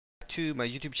to my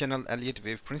YouTube channel Elliott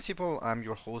Wave Principle. I'm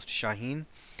your host Shaheen.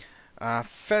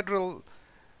 Federal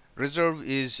Reserve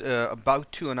is about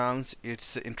to announce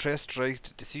its interest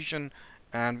rate decision,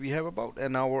 and we have about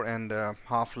an hour and a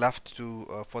half left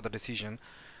to for the decision.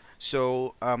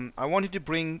 So I wanted to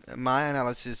bring my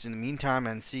analysis in the meantime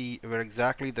and see where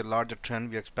exactly the larger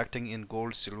trend we're expecting in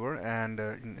gold, silver, and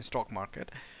in the stock market.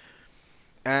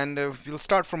 And we'll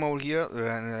start from over here,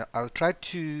 and I'll try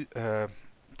to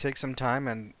take some time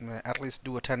and at least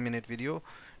do a 10-minute video,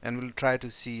 and we'll try to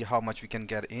see how much we can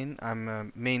get in.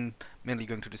 I'm mainly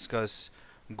going to discuss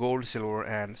gold, silver,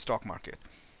 and stock market,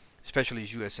 especially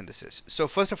US indices. So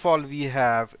first of all, we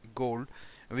have gold.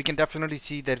 We can definitely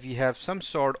see that we have some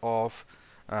sort of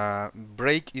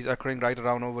break is occurring right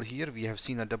around over here. We have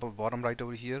seen a double bottom right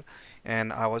over here,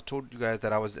 and I was told you guys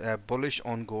that I was bullish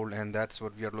on gold, and that's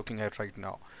what we are looking at right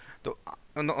now. So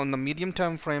on the medium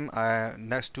term frame,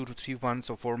 next 2 to 3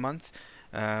 months or 4 months,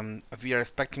 we are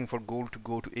expecting for gold to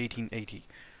go to 1880.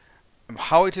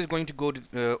 How it is going to go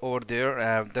to, over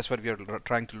there, that's what we are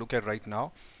trying to look at right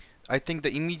now. I think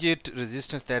the immediate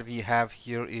resistance that we have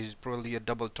here is probably a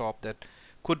double top that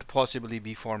could possibly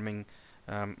be forming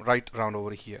right around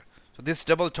over here. So this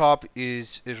double top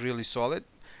is really solid.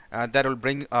 That will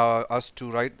bring us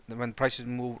to right when prices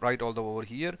move right all the way over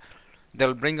here. That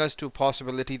will bring us to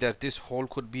possibility that this whole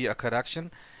could be a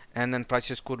correction, and then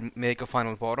prices could make a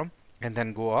final bottom and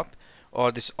then go up.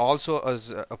 Or this also is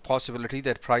a possibility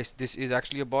that this is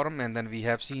actually a bottom, and then we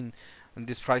have seen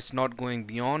this price not going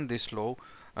beyond this low.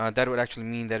 That would actually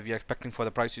mean that we are expecting for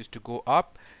the prices to go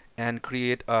up and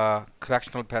create a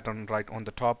correctional pattern right on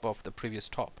the top of the previous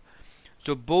top.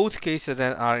 So both cases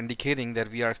are indicating that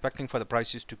we are expecting for the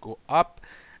prices to go up.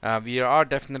 We are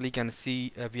definitely can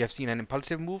see we have seen an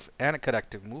impulsive move and a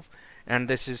corrective move, and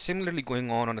this is similarly going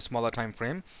on a smaller time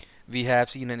frame. We have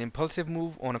seen an impulsive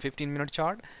move on a 15-minute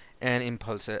chart and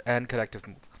impulsive and corrective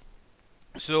move.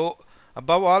 So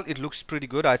above all, it looks pretty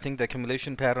good. I think the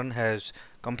accumulation pattern has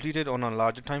completed on a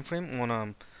larger time frame, on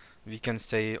a we can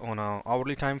say on a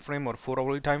hourly time frame or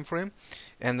 4-hourly time frame,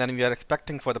 and then we are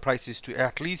expecting for the prices to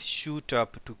at least shoot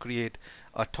up to create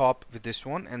a top with this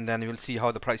one, and then we'll see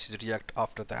how the prices react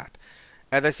after that.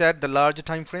 As I said, the larger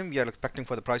time frame, we are expecting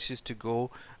for the prices to go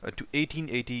to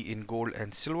 1880 in gold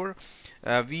and silver.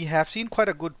 We have seen quite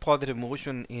a good positive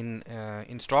motion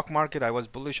in stock market. I was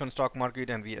bullish on stock market,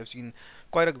 and we have seen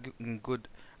quite a good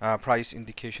price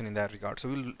indication in that regard. So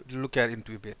we'll look at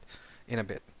into in a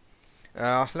bit.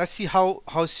 Let's see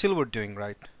how silver doing,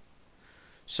 right?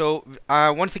 So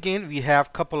once again, we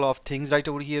have couple of things right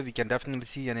over here. We can definitely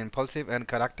see an impulsive and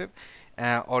corrective,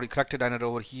 or corrected, and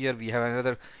over here we have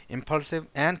another impulsive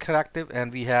and corrective,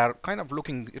 and we are kind of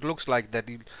looking, it looks like that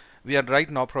we are right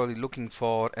now probably looking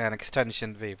for an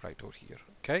extension wave right over here.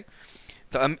 Okay,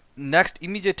 the next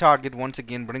immediate target once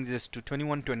again brings us to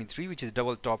 2123, which is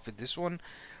double top with this one.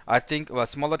 I think a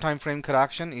smaller time frame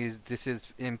correction is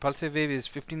impulsive wave is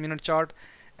 15-minute chart,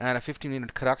 and a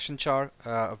 15-minute correction chart,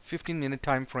 15-minute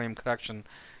time frame correction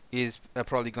is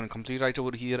probably going to complete right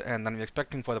over here, and then we're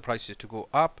expecting for the prices to go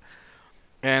up.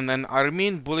 And then I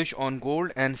remain bullish on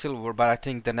gold and silver, but I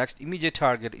think the next immediate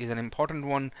target is an important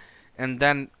one, and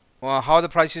then how the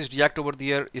prices react over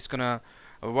there is gonna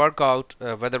work out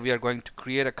whether we are going to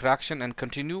create a correction and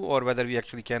continue, or whether we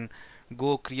actually can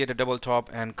go create a double top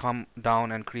and come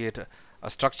down and create a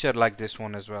structure like this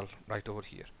one as well right over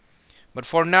here. But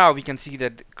for now, we can see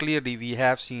that clearly we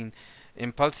have seen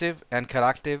impulsive and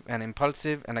corrective, and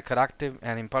impulsive and a corrective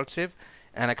and impulsive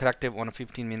and a corrective on a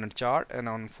 15-minute chart and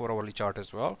on 4-hourly chart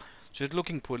as well. So it's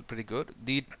looking pretty good.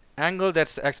 The angle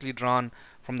that's actually drawn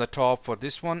from the top for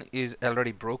this one is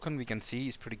already broken. We can see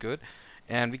it's pretty good,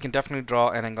 and we can definitely draw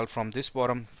an angle from this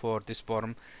bottom for this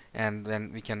bottom, and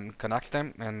then we can connect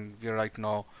them, and we're right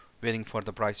now waiting for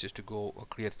the prices to go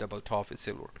create a double top with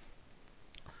silver.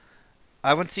 I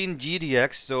haven't seen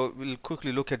GDX, so we'll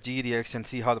quickly look at GDX and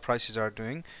see how the prices are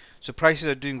doing. So prices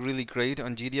are doing really great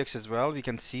on GDX as well. We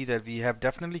can see that we have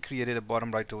definitely created a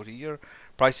bottom right over here.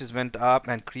 Prices went up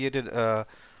and created a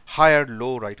higher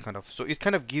low right kind of. So it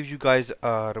kind of gives you guys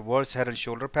a reverse head and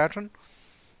shoulder pattern.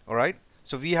 Alright,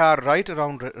 so we are right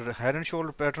around head and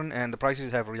shoulder pattern, and the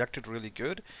prices have reacted really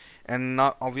good. And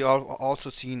now we are also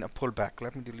seen a pullback.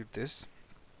 Let me delete this.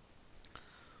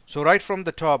 So right from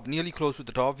the top, nearly close to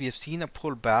the top, we have seen a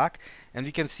pullback, and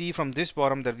we can see from this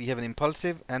bottom that we have an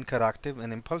impulsive and corrective,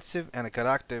 an impulsive and a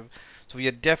corrective. So we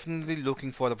are definitely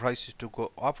looking for the prices to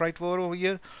go up right over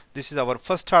here. This is our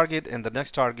first target, and the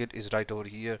next target is right over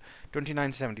here,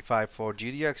 29.75 for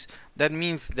GDX. That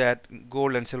means that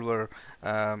gold and silver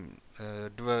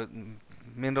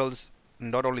minerals,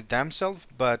 not only themselves,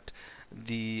 but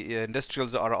the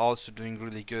industrials are also doing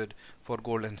really good for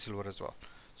gold and silver as well.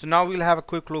 So now we'll have a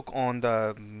quick look on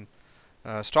the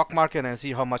stock market and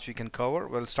see how much we can cover.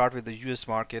 We'll start with the US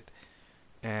market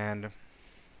and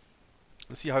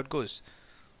we'll see how it goes.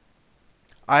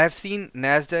 I have seen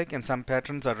Nasdaq and some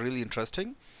patterns are really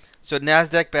interesting. So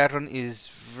Nasdaq pattern is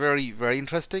very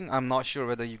interesting. I'm not sure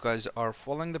whether you guys are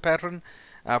following the pattern.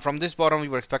 From this bottom we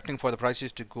were expecting for the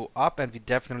prices to go up, and we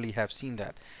definitely have seen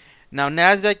that. Now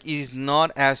Nasdaq is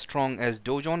not as strong as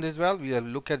Dow Jones as well. We will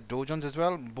look at Dow Jones as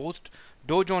well. Both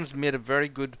Dow Jones made a very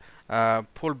good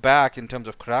pull back in terms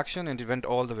of correction, and it went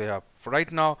all the way up. For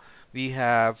right now we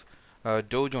have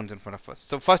Dow Jones in front of us.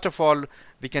 So first of all,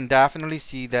 we can definitely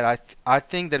see that I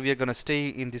think that we are going to stay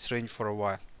in this range for a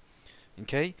while.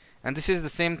 Okay, and this is the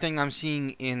same thing I'm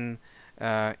seeing in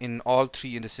all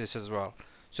three indices as well.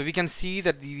 So we can see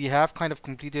that we have kind of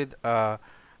completed a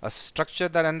structure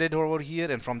that ended over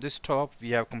here, and from this top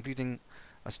we have completing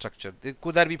a structure.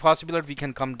 Could that be possible that we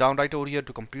can come down right over here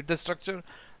to complete the structure?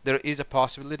 There is a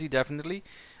possibility, definitely.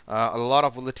 A lot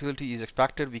of volatility is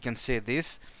expected, we can say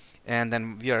this, and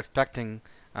then we are expecting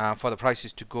for the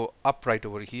prices to go up right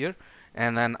over here,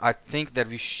 and then I think that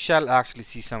we shall actually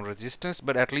see some resistance,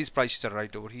 but at least prices are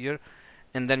right over here,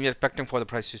 and then we are expecting for the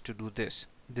prices to do this.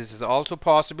 This is also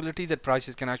possibility that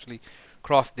prices can actually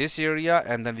cross this area,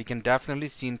 and then we can definitely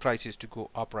see prices to go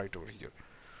up right over here.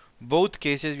 Both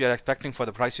cases we are expecting for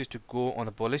the prices to go on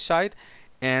the bullish side,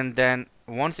 and then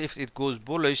once if it goes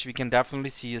bullish, we can definitely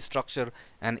see a structure,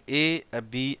 an A, a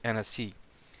B, and a C.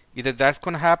 Either that's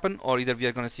going to happen, or either we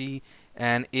are going to see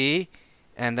an A,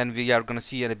 and then we are going to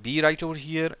see a B right over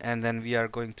here, and then we are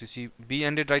going to see B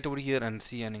ended right over here and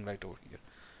C ending right over here.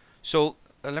 So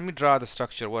let me draw the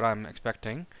structure, what I'm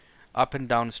expecting. Up and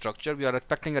down structure. We are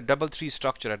expecting a double 3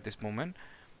 structure at this moment,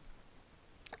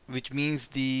 which means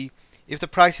if the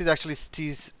price actually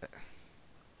sees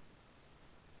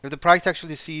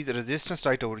the resistance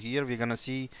right over here, we're gonna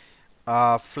see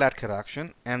a flat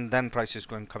correction, and then price is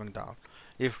coming down.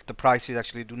 If the prices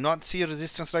actually do not see a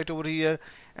resistance right over here,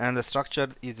 and the structure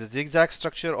is a zigzag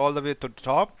structure all the way to the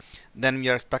top, then we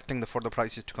are expecting for the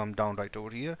prices to come down right over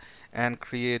here and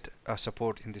create a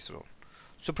support in this zone.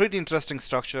 So pretty interesting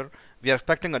structure. We are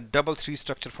expecting a double 3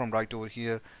 structure from right over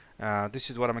here. This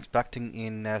is what I'm expecting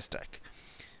in Nasdaq.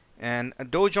 And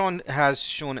Dow Jones has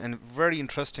shown a very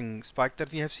interesting spike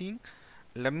that we have seen.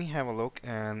 Let me have a look,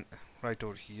 and right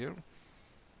over here.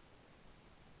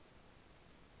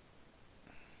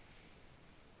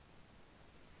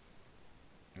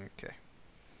 Okay.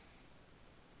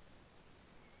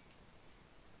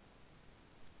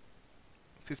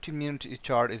 $15-minute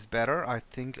chart is better. I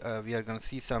think we are going to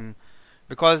see some,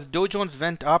 because Dow Jones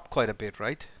went up quite a bit,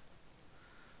 right?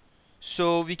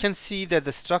 So we can see that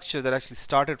the structure that actually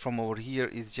started from over here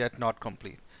is yet not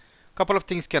complete. Couple of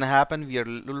things can happen. We are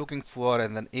looking for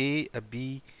an A, a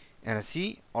B, and a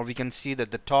C, or we can see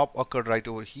that the top occurred right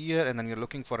over here, and then you're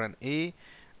looking for an A,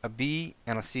 a B,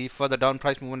 and a C. Further down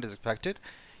price movement is expected.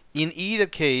 In either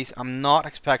case, I'm not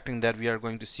expecting that we are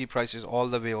going to see prices all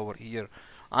the way over here.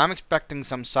 I'm expecting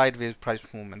some sideways price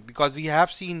movement, because we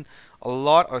have seen a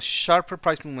lot of sharper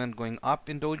price movement going up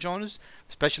in Dow Jones,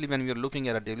 especially when we are looking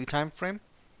at a daily time frame.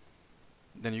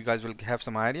 Then you guys will have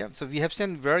some idea. So we have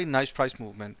seen very nice price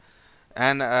movement,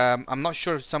 and I'm not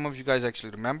sure if some of you guys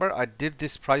actually remember, I did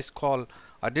this call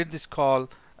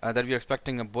that we are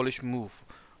expecting a bullish move.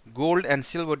 Gold and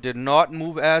silver did not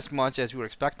move as much as we were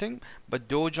expecting, but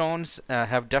Dow Jones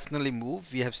have definitely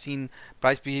moved. We have seen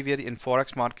price behavior in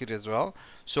Forex market as well.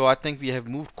 So I think we have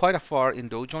moved quite a far in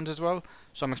Dow Jones as well.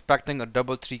 So I'm expecting a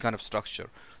double 3 kind of structure.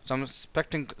 So I'm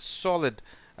expecting solid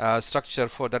structure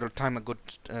for that will spend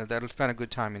a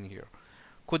good time in here.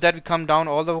 Could that come down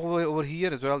all the way over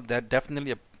here as well? That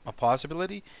definitely a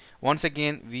possibility. Once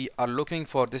again, we are looking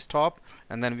for this top,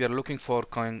 and then we are looking for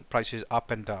coin prices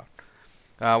up and down.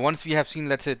 Once we have seen,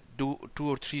 let's say, 2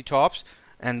 or 3 tops,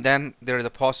 and then there is a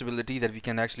possibility that we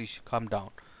can actually come down.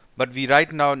 But we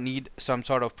right now need some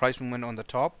sort of price movement on the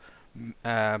top,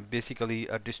 basically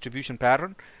a distribution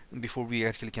pattern, before we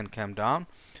actually can come down.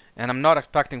 And I'm not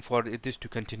expecting for this to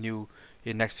continue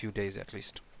in next few days at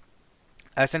least.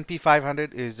 S&P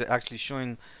 500 is actually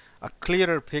showing a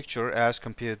clearer picture as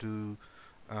compared to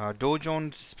Dow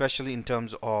Jones, especially in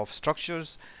terms of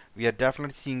structures. We are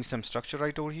definitely seeing some structure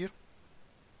right over here.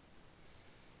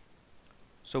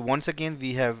 So once again,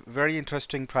 we have very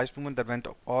interesting price movement that went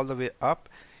all the way up,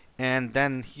 and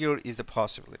then here is the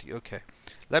possibility. Okay,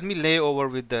 let me lay over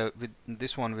with the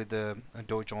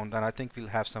Dow Jones, and I think we'll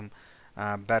have some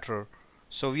better.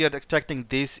 So we are expecting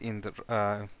this in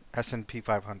the S&P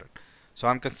 500. So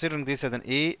I'm considering this as an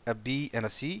A, a B, and a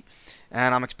C,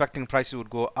 and I'm expecting prices would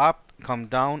go up, come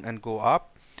down, and go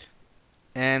up,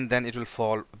 and then it will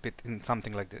fall a bit in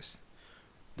something like this.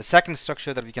 The second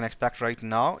structure that we can expect right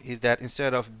now is that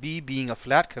instead of B being a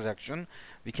flat correction,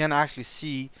 we can actually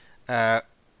see uh,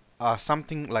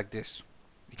 something like this.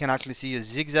 We can actually see a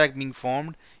zigzag being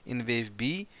formed in wave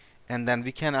B, and then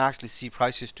we can actually see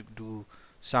prices to do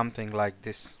something like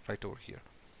this right over here.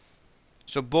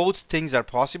 So both things are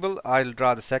possible. I'll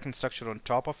draw the second structure on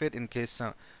top of it in case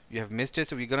you have missed it.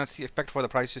 So we're gonna expect for the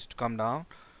prices to come down,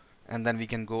 and then we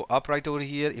can go up right over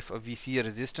here. If we see a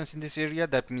resistance in this area,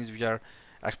 that means we are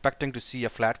expecting to see a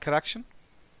flat correction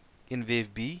in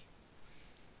wave B,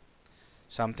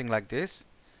 something like this.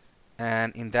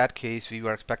 And in that case, we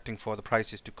were expecting for the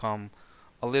prices to come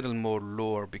a little more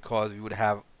lower because we would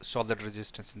have solid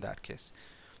resistance in that case.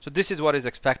 So this is what is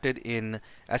expected in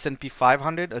S&P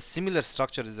 500. A similar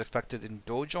structure is expected in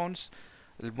Dow Jones.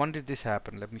 When did this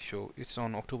happen? Let me show. It's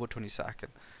on October 22nd.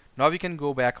 Now we can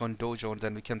go back on Dow Jones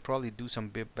and we can probably do some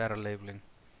better labeling.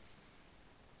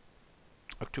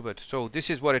 October. So this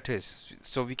is what it is.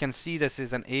 So we can see this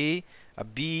is an A, a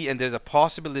B, and there's a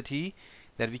possibility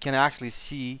that we can actually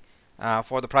see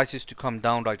for the prices to come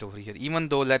down right over here. Even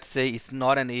though let's say it's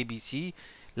not an ABC,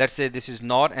 let's say this is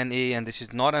not an A and this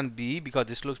is not an B because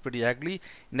this looks pretty ugly.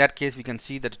 In that case, we can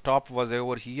see that the top was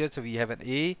over here. So we have an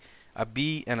a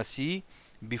B, and a C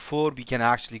before we can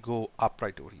actually go up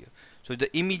right over here. So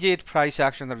the immediate price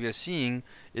action that we are seeing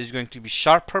is going to be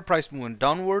sharper price movement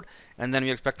downward, and then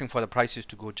we're expecting for the prices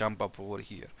to go jump up over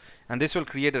here. And this will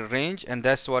create a range, and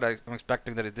that's what I'm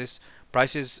expecting, that this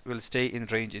prices will stay in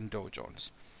range in Dow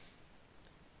Jones.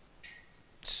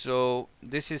 So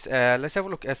this is let's have a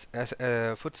look at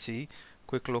FTSE.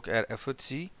 Quick look at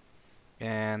FTSE,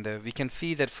 and we can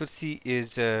see that FTSE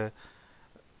is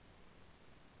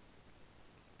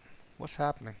what's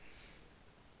happening.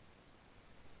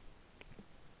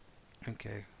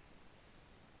 Okay.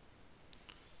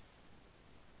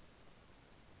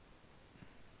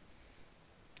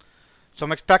 So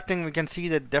I'm expecting, we can see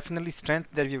that definitely strength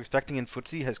that we're expecting in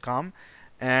FTSE has come,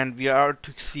 and we are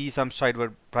to see some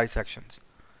sideward price actions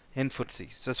in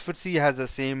FTSE. So FTSE has the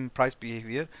same price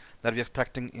behavior that we're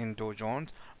expecting in Dow Jones.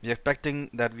 We're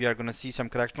expecting that we are going to see some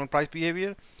correctional price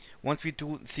behavior. Once we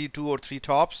see 2 or 3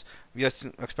 tops, we are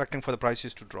expecting for the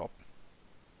prices to drop.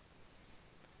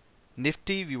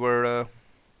 Nifty, we were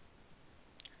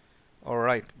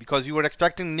alright, because we were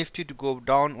expecting Nifty to go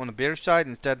down on the bearish side.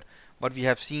 Instead, what we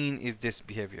have seen is this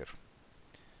behavior.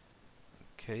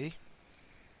 Okay.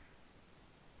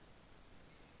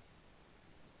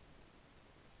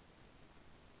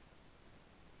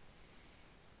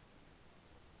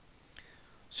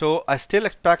 So I still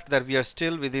expect that we are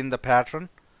still within the pattern,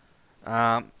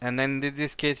 and then in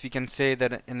this case we can say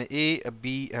that an A, a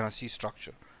B, and a C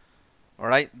structure.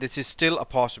 Alright, this is still a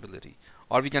possibility.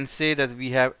 Or we can say that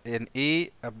we have an A,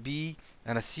 a B,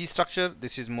 and a C structure.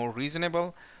 This is more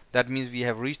reasonable. That means we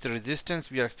have reached the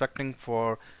resistance. We are expecting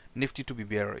for Nifty to be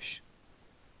bearish.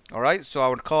 Alright, so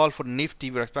our call for Nifty,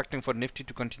 we're expecting for Nifty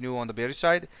to continue on the bearish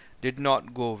side, did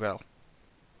not go well.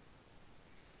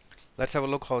 Let's have a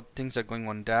look how things are going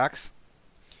on DAX.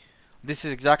 This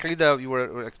is exactly the we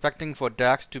were expecting for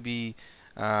DAX to be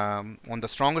on the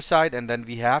stronger side, and then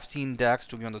we have seen DAX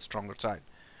to be on the stronger side.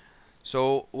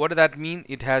 So what does that mean?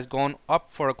 It has gone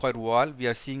up for quite a while. We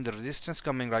are seeing the resistance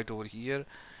coming right over here,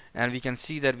 and we can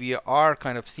see that we are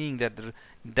kind of seeing that the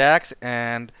DAX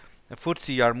and the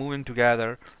FTSE are moving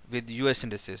together with US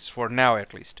indices for now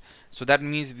at least. So that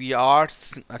means we are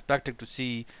expecting to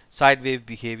see sideways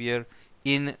behavior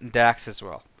in DAX as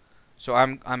well. So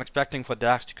I'm expecting for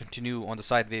DAX to continue on the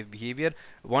sideways behavior.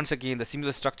 Once again, the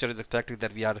similar structure is expected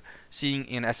that we are seeing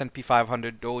in S&P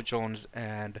 500, Dow Jones,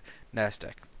 and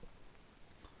Nasdaq.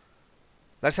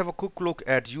 Let's have a quick look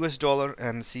at US dollar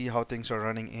and see how things are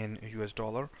running in US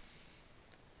dollar.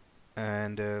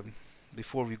 And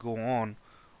before we go on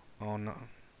I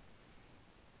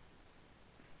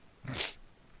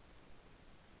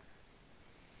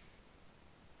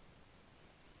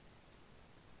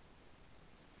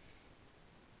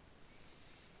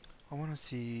want to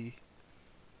see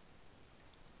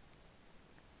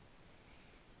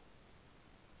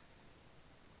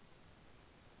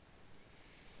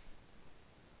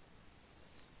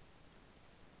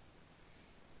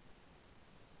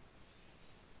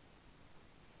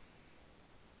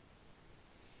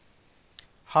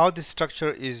how this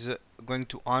structure is going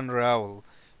to unravel.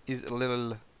 Is a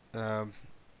little I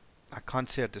can't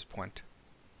say at this point.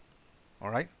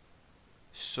 Alright,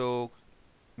 so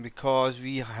because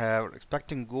we have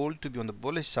expecting gold to be on the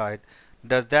bullish side,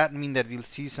 Does that mean that we'll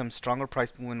see some stronger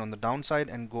price movement on the downside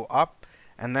and go up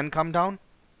and then come down?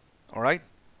 All right,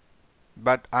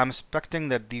 but I'm expecting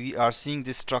that we are seeing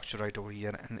this structure right over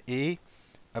here, an A,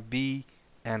 a B,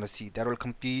 and a C that will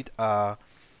complete a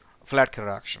flat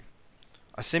correction.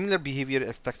 A similar behavior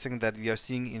expecting that we are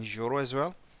seeing in euro as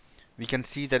well. We can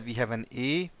see that we have an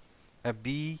a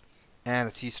B, and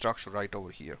a C structure right over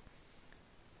here.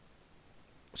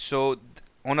 So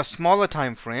on a smaller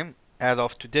time frame as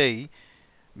of today,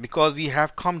 because we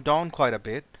have come down quite a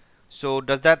bit, so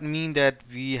does that mean that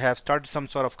we have started some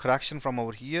sort of correction from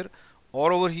over here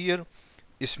or over here?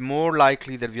 It's more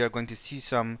likely that we are going to see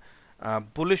some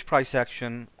bullish price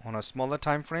action on a smaller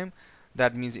time frame.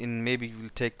 That means in maybe it will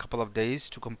take a couple of days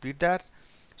to complete that.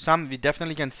 Some we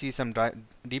definitely can see some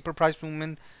deeper price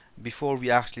movement before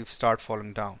we actually start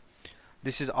falling down.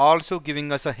 This is also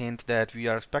giving us a hint that we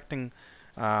are expecting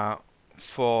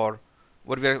for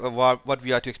what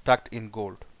we are to expect in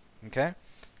gold. Okay,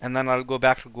 and then I'll go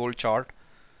back to gold chart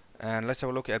and let's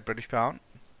have a look at British pound.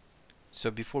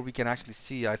 So before we can actually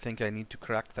see, I think I need to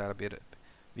correct that a bit.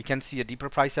 We can see a deeper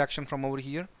price action from over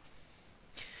here,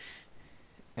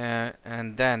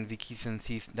 and then we can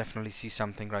definitely see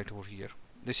something right over here.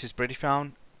 This is British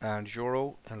pound and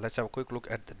euro, and let's have a quick look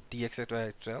at the DXY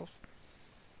itself.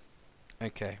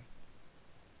 Okay,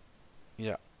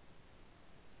 yeah,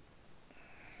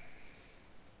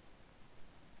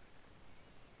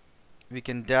 we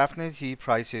can definitely see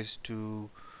prices to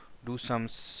do some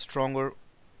stronger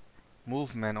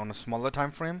movement on a smaller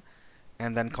time frame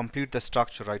and then complete the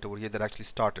structure right over here that actually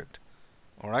started.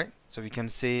 Alright, so we can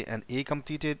say an A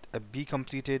completed, a B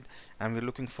completed, and we're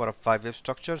looking for a 5-wave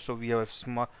structure. So we have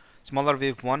a smaller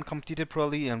wave 1 completed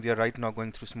probably, and we are right now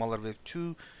going through smaller wave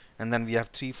 2, and then we have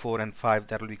 3, 4, and 5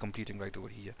 that will be completing right over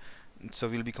here. So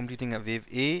we'll be completing a wave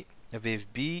A, a wave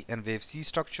B, and wave C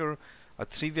structure, a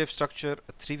 3-wave structure,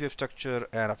 a 3-wave structure,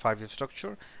 and a 5-wave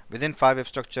structure. Within 5-wave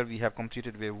structure, we have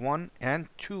completed wave 1 and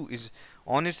 2 is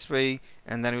on its way,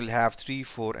 and then we'll have 3,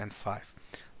 4, and 5.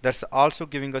 That's also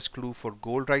giving us clue for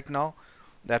gold right now.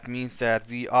 That means that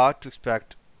we are to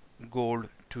expect gold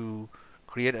to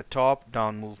create a top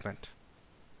down movement.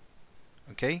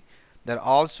 Okay, that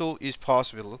also is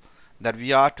possible that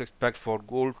we are to expect for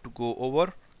gold to go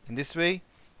over in this way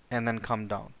and then come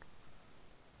down.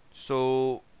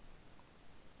 So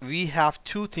we have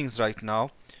two things right now.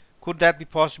 Could that be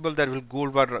possible that will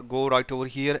gold go right over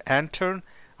here and turn?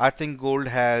 I think gold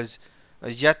has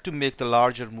yet to make the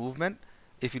larger movement.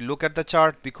 If you look at the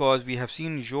chart, because we have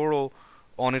seen euro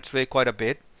on its way quite a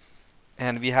bit,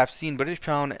 and we have seen British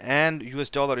pound and US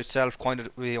dollar itself quite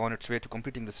a way on its way to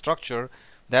completing the structure.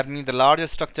 That means the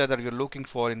largest structure that we are looking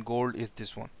for in gold is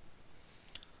this one.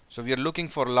 So we are looking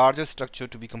for a larger structure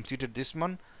to be completed this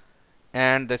one,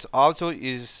 and that also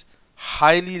is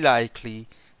highly likely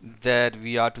that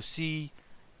we are to see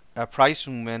a price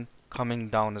movement coming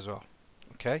down as well.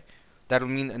 Okay, that will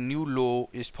mean a new low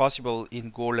is possible in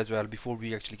gold as well before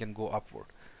we actually can go upward.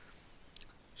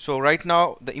 So right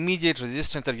now the immediate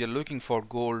resistance that we are looking for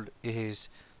gold is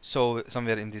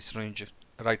somewhere in this range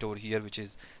right over here, which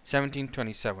is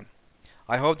 1727.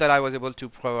 I hope that I was able to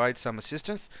provide some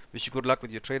assistance. Wish you good luck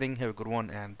with your trading. Have a good one,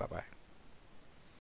 and bye bye.